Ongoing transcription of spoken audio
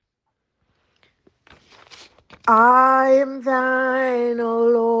I am thine, O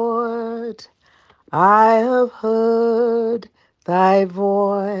Lord. I have heard thy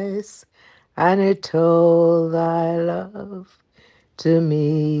voice, and it told thy love to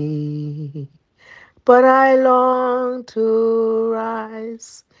me. But I long to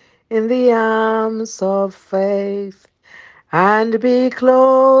rise in the arms of faith and be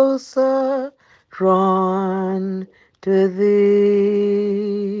closer drawn to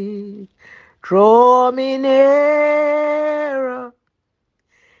thee. Draw me nearer,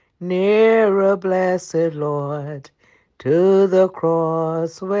 nearer, blessed Lord, to the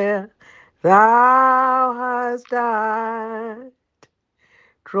cross where thou hast died.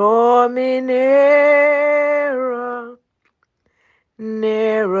 Draw me nearer,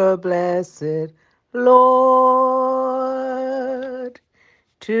 nearer, blessed Lord,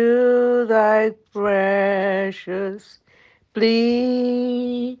 to thy precious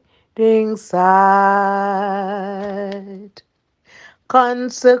bleeding side.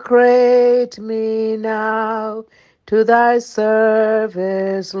 Consecrate me now to thy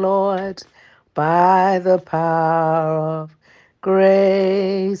service, Lord, by the power of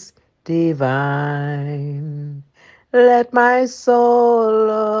grace divine. Let my soul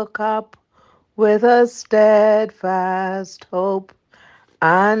look up with a steadfast hope,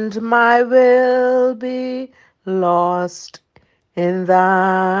 and my will be lost in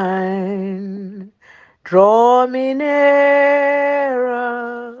thine. Draw me nearer,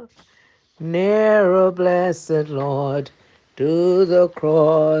 nearer, blessed Lord, to the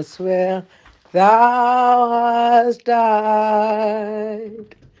cross where thou hast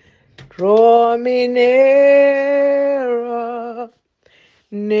died. Draw me nearer,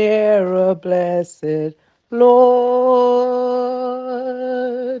 nearer, blessed Lord,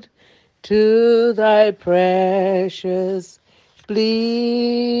 to thy precious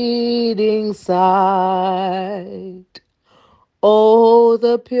bleeding side. Oh,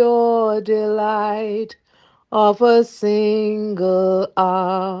 the pure delight of a single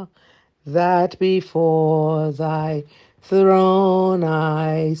hour that before thy throne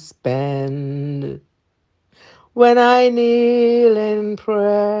I spend. When I kneel in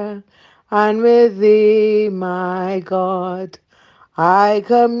prayer and with thee, my God, I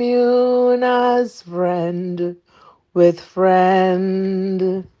commune as friend with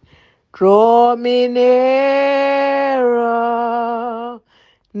friend. Draw me nearer,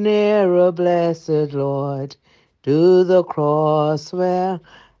 nearer, blessed Lord, to the cross where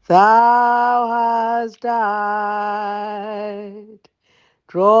thou hast died.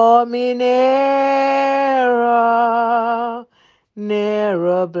 Draw me nearer,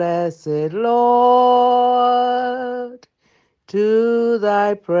 nearer, blessed Lord, to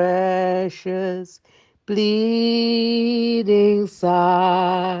thy precious bleeding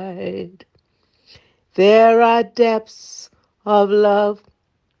side. There are depths of love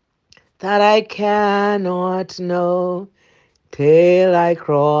that I cannot know till I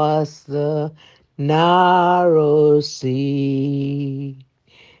cross the narrow sea.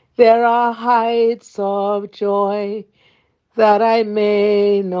 There are heights of joy that I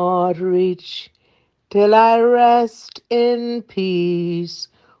may not reach till I rest in peace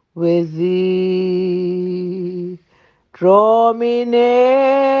with thee. Draw me nearer,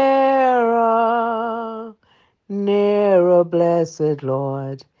 nearer, blessed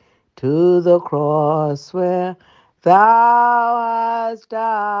Lord, to the cross where thou hast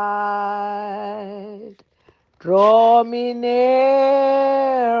died. Draw me nearer,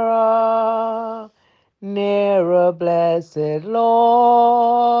 nearer, blessed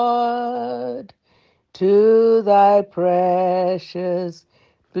Lord, to thy precious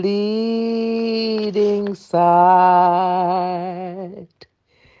bleeding side.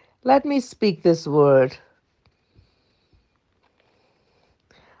 Let me speak this word.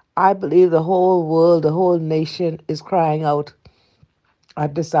 I believe the whole world, the whole nation is crying out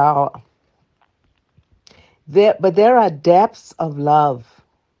at this hour. But there are depths of love,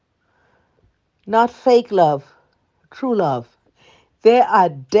 not fake love, true love. There are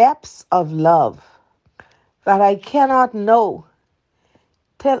depths of love that I cannot know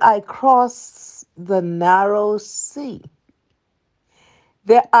till I cross the narrow sea.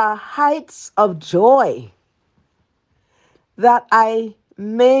 There are heights of joy that I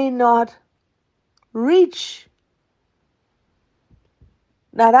may not reach.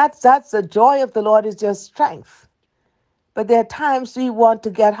 Now that's the joy of the Lord is just strength. But there are times we want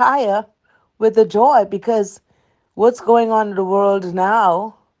to get higher with the joy because what's going on in the world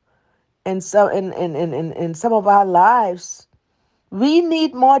now and so in some of our lives, we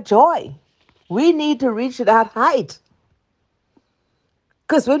need more joy. We need to reach that height.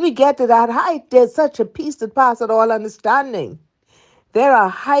 Because when we get to that height, there's such a peace that passes all understanding. There are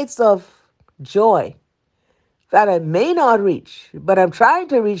heights of joy that I may not reach, but I'm trying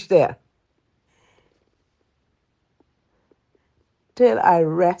to reach there till I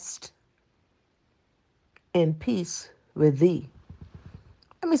rest in peace with thee.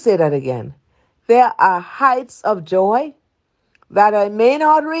 Let me say that again. There are heights of joy that I may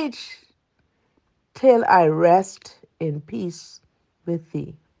not reach till I rest in peace with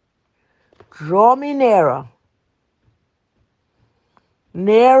thee. Draw me nearer,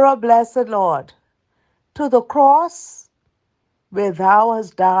 nearer, blessed Lord, to the cross where thou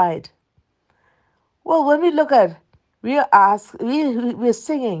hast died. Well, when we look at, we're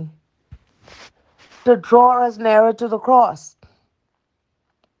singing to draw us nearer to the cross.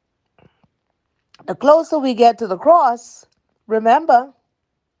 The closer we get to the cross, remember,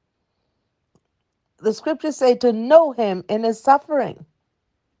 the scriptures say to know him in his suffering.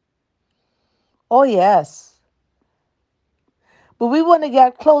 Oh, yes. But we want to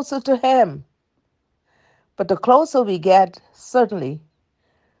get closer to him. But the closer we get, certainly,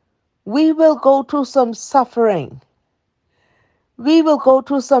 we will go through some suffering. We will go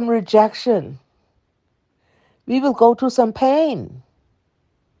through some rejection. We will go through some pain.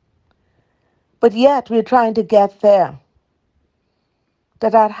 But yet we're trying to get there. To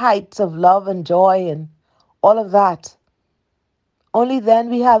that heights of love and joy and all of that. Only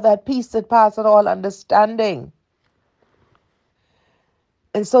then we have that peace that passes all understanding.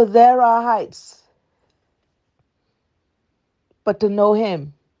 And so there are heights. But to know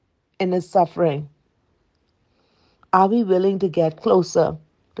him in his suffering, are we willing to get closer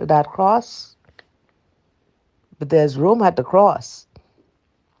to that cross? But there's room at the cross.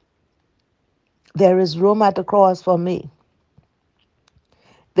 There is room at the cross for me.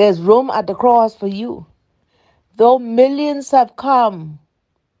 There's room at the cross for you. Though millions have come,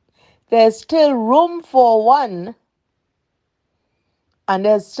 there's still room for one, and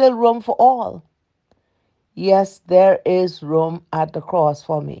there's still room for all. Yes, there is room at the cross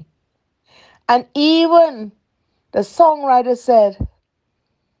for me. And even the songwriter said,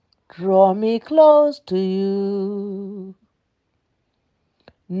 draw me close to you.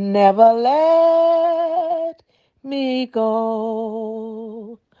 Never let me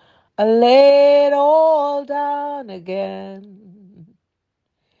go. I lay it all down again,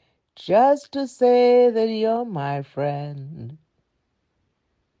 just to say that you're my friend.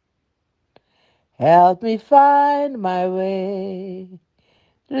 Help me find my way.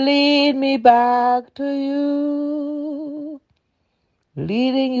 Lead me back to you.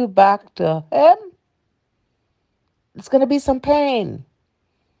 Leading you back to him. It's going to be some pain,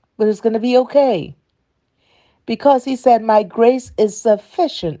 but it's going to be okay. Because he said, my grace is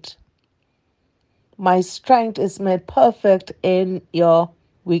sufficient. My strength is made perfect in your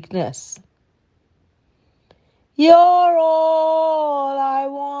weakness. You're all I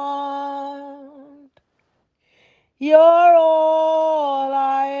want. You're all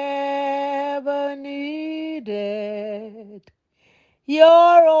I ever needed.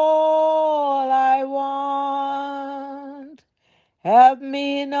 You're all I want. Help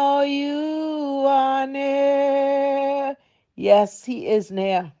me know you are near. Yes, he is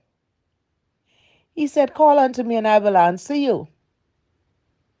near. He said, call unto me and I will answer you.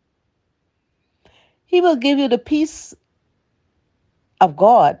 He will give you the peace of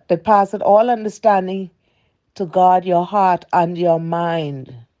God that passeth all understanding to guard your heart and your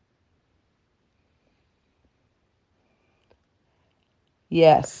mind.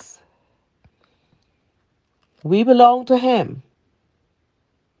 Yes, we belong to him.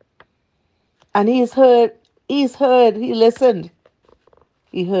 And he listened.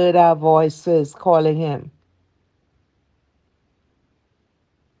 He heard our voices calling him.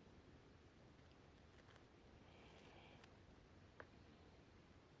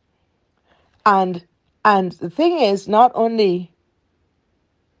 And the thing is, not only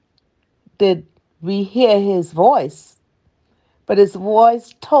did we hear his voice, but his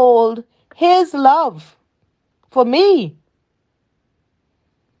voice told his love for me.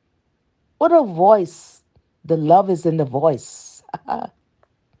 What a voice. The love is in the voice.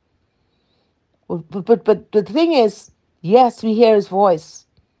 But the thing is, yes, we hear his voice.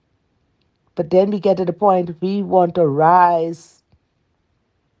 But then we get to the point we want to rise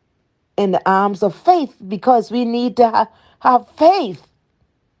in the arms of faith because we need to have faith.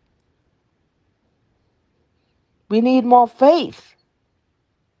 We need more faith.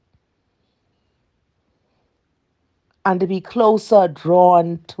 And to be closer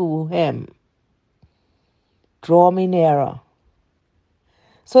drawn to him. Draw me nearer.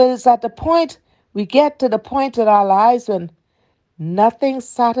 So it's at the point, we get to the point in our lives when Nothing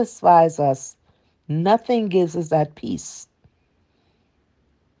satisfies us. Nothing gives us that peace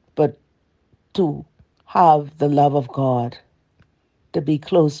but to have the love of God, to be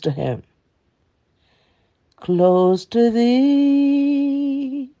close to Him. Close to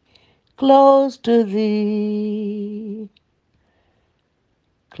Thee, close to Thee,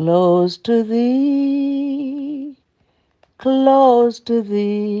 close to Thee, close to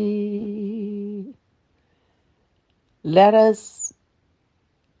Thee. Let us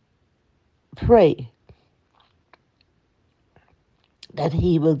pray that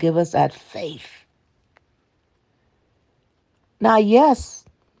He will give us that faith. Now, yes,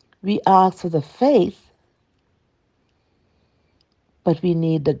 we ask for the faith, but we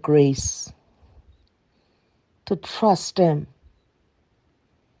need the grace to trust Him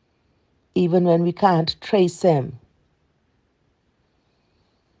even when we can't trace Him.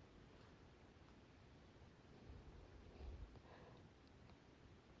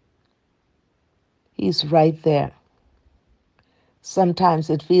 He's right there.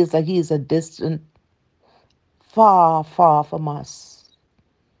 Sometimes it feels like He's a distant, far, far from us.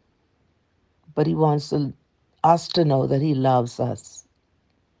 But He wants us to know that He loves us.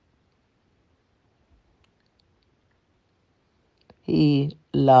 He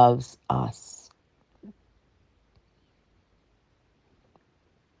loves us.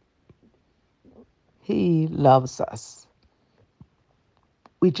 He loves us.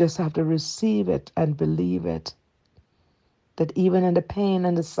 We just have to receive it and believe it. That even in the pain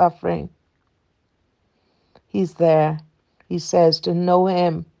and the suffering, He's there. He says to know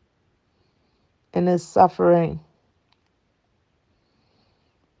Him in His suffering.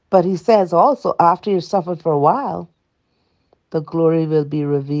 But He says also, after you suffered for a while, the glory will be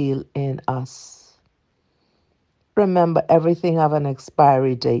revealed in us. Remember, everything have an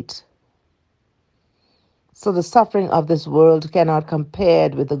expiry date. So the suffering of this world cannot compare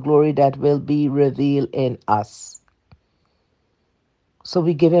with the glory that will be revealed in us. So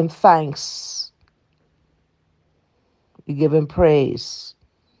we give Him thanks. We give Him praise.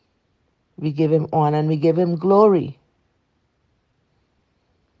 We give Him honor and we give Him glory.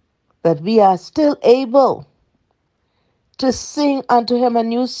 That we are still able to sing unto Him a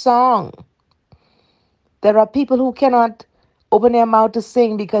new song. There are people who cannot open their mouth to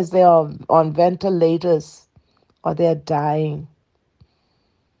sing because they are on ventilators or they're dying.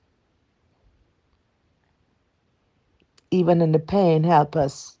 Even in the pain, help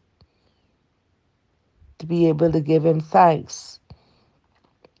us to be able to give Him thanks.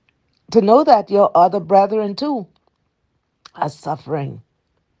 To know that your other brethren too are suffering.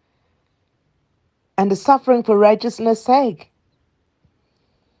 And the suffering for righteousness' sake.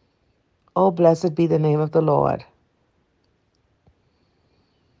 Oh, blessed be the name of the Lord.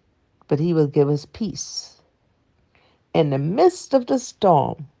 But He will give us peace. In the midst of the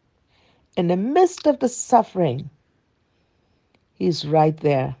storm, in the midst of the suffering, He's right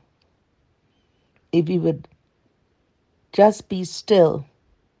there. If we would just be still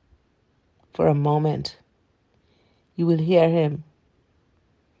for a moment, you will hear Him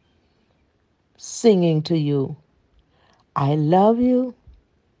singing to you, I love you,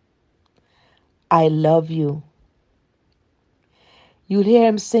 I love you. You'll hear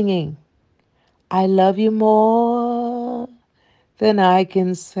Him singing, I love you more than I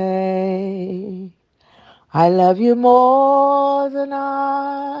can say. I love you more than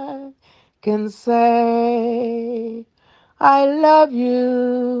I can say. I love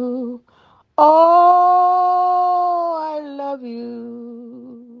you. Oh, I love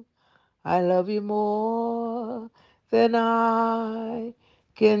you. I love you more than I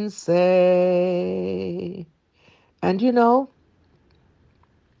can say. And you know,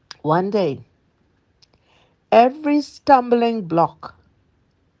 one day, every stumbling block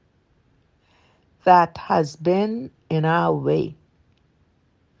that has been in our way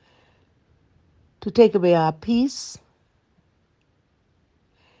to take away our peace,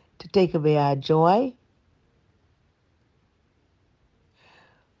 to take away our joy,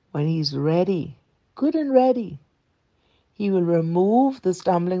 when He's ready, good and ready, He will remove the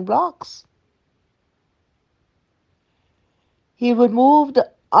stumbling blocks. He would move the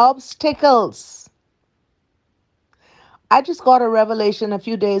obstacles. I just got a revelation a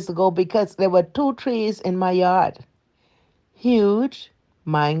few days ago because there were 2 trees in my yard. Huge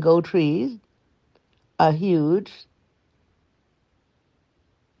mango trees, a huge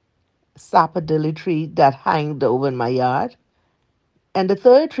sapodilla tree that hanged over in my yard. And the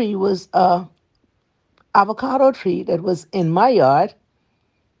third tree was a avocado tree that was in my yard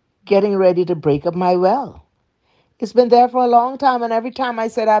getting ready to break up my well. It's been there for a long time, and every time I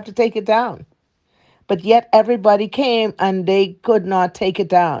said I have to take it down. But yet everybody came and they could not take it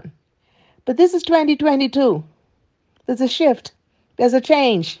down. But this is 2022. There's a shift. There's a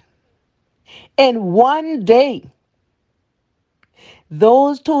change. In one day,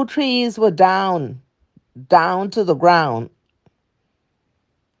 those two trees were down to the ground.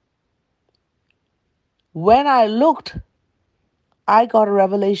 When I looked, I got a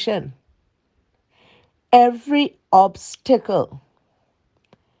revelation. Every obstacle,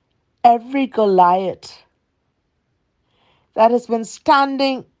 every Goliath that has been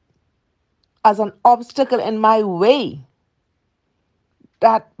standing as an obstacle in my way,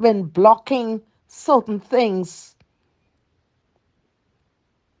 that been blocking certain things,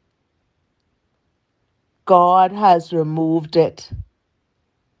 God has removed it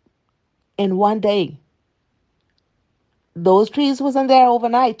in one day. Those trees wasn't there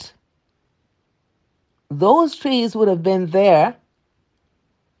overnight. Those trees would have been there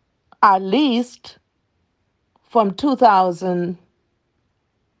at least from 2000,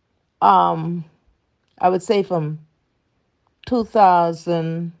 I would say from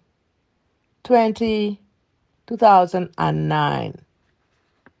 2020, 2009.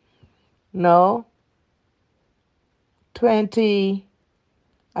 No, 20,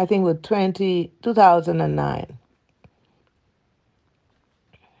 I think with 2009.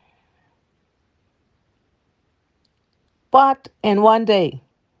 But in one day,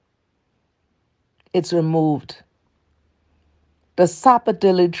 it's removed. The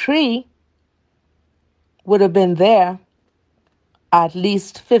sapodilla tree would have been there at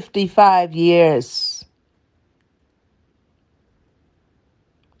least 55 years.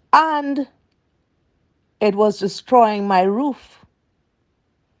 And it was destroying my roof.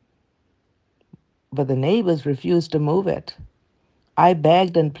 But the neighbors refused to move it. I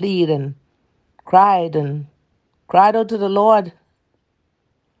begged and pleaded and cried out to the Lord.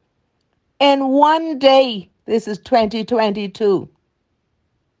 In one day, this is 2022,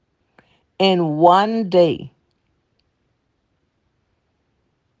 in one day,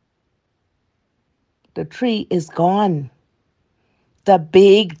 the tree is gone. The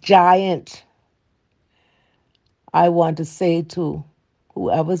big giant. I want to say to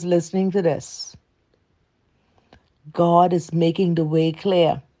whoever's listening to this, God is making the way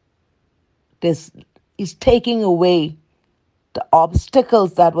clear. He's taking away the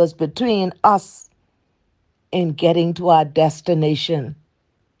obstacles that was between us in getting to our destination.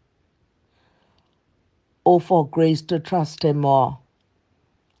 Oh, for grace to trust Him more.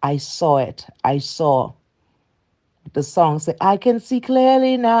 I saw it. I saw the song say, I can see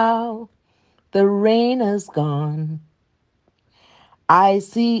clearly now. The rain is gone. I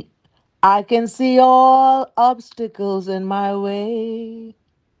can see all obstacles in my way.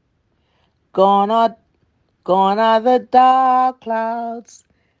 Gone are the dark clouds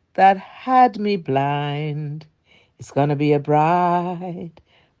that had me blind. It's gonna be a bright,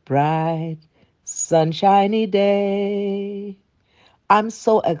 bright, sunshiny day. I'm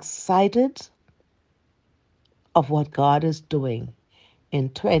so excited of what God is doing in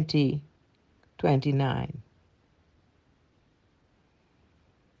 2029.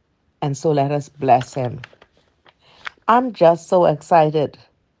 And so let us bless Him. I'm just so excited.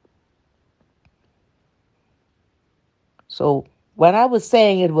 So when I was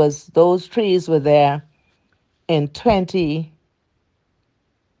saying it was those trees were there in 20,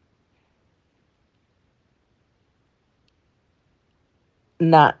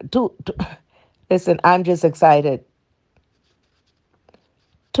 listen, I'm just excited.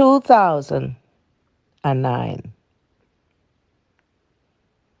 2009,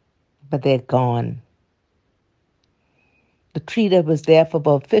 but they're gone. The tree that was there for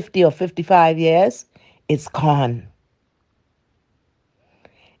about 50 or 55 years, it's gone.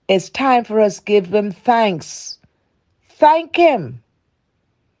 It's time for us to give Him thanks. Thank Him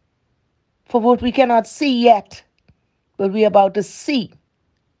for what we cannot see yet, but we're about to see.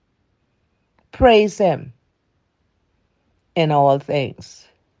 Praise Him in all things.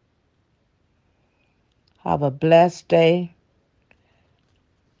 Have a blessed day.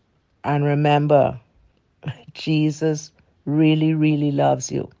 And remember, Jesus really, really loves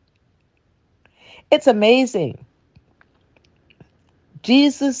you. It's amazing.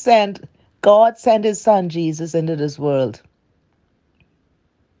 God sent His Son Jesus into this world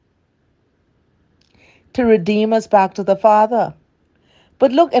to redeem us back to the Father.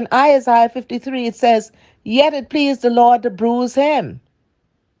 But look, in Isaiah 53, it says, yet it pleased the Lord to bruise Him.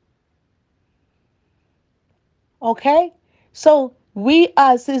 Okay? So we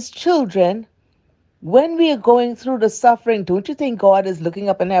as His children, when we are going through the suffering, don't you think God is looking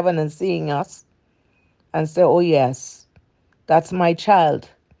up in heaven and seeing us and say, oh yes, that's my child.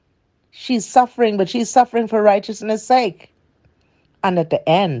 She's suffering, but she's suffering for righteousness' sake. And at the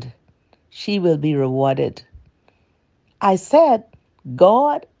end, she will be rewarded. I said,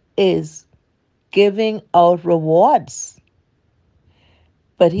 God is giving out rewards,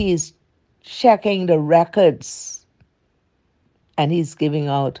 but He's checking the records and He's giving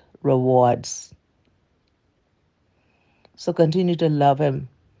out rewards. So continue to love Him,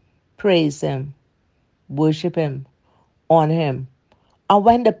 praise Him, worship Him, honor Him. And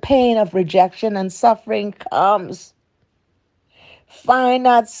when the pain of rejection and suffering comes, find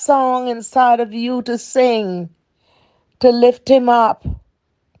that song inside of you to sing, to lift Him up.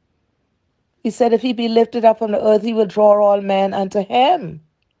 He said, if He be lifted up from the earth, He will draw all men unto Him.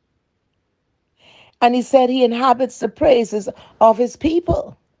 And He said He inhabits the praises of His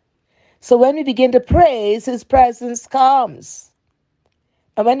people. So when we begin to praise, His presence comes.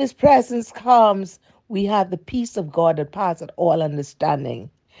 And when His presence comes, we have the peace of God that passeth all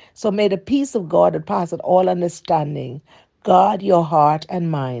understanding. So may the peace of God that passeth all understanding guard your heart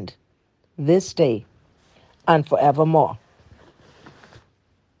and mind this day and forevermore.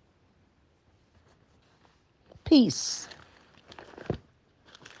 Peace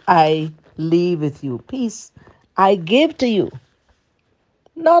I leave with you. Peace I give to you.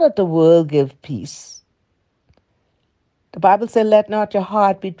 Not that the world give peace. The Bible said, let not your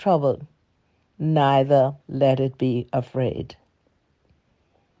heart be troubled, neither let it be afraid.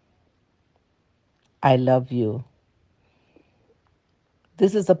 I love you.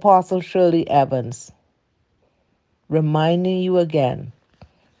 This is Apostle Shirley Evans reminding you again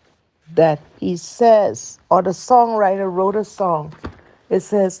that he says, or the songwriter wrote a song. It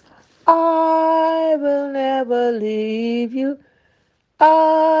says, I will never leave you.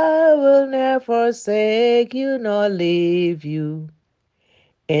 I will never forsake you nor leave you.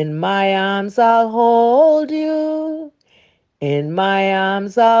 In my arms I'll hold you. In my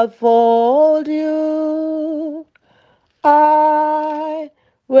arms I'll fold you. I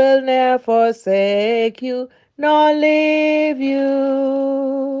will never forsake you nor leave you.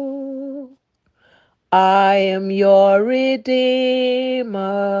 I am your Redeemer.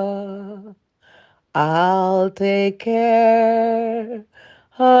 I'll take care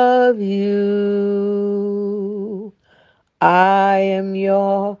of you. I am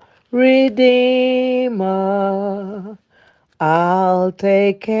your Redeemer. I'll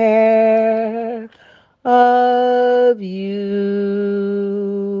take care of you.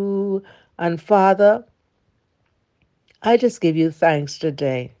 And Father, I just give you thanks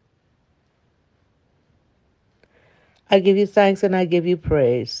today. I give you thanks and I give you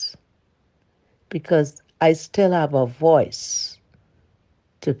praise because I still have a voice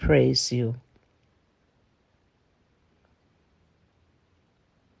to praise you.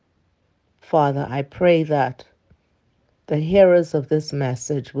 Father, I pray that the hearers of this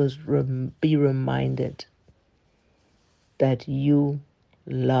message will be reminded that you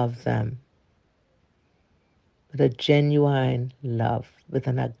love them with a genuine love, with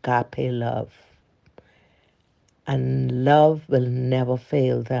an agape love. And love will never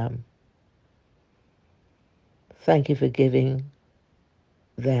fail them. Thank you for giving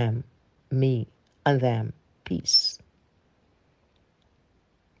them, me, and them peace,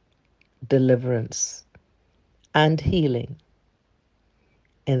 deliverance, and healing.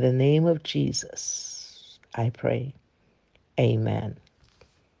 In the name of Jesus, I pray. Amen.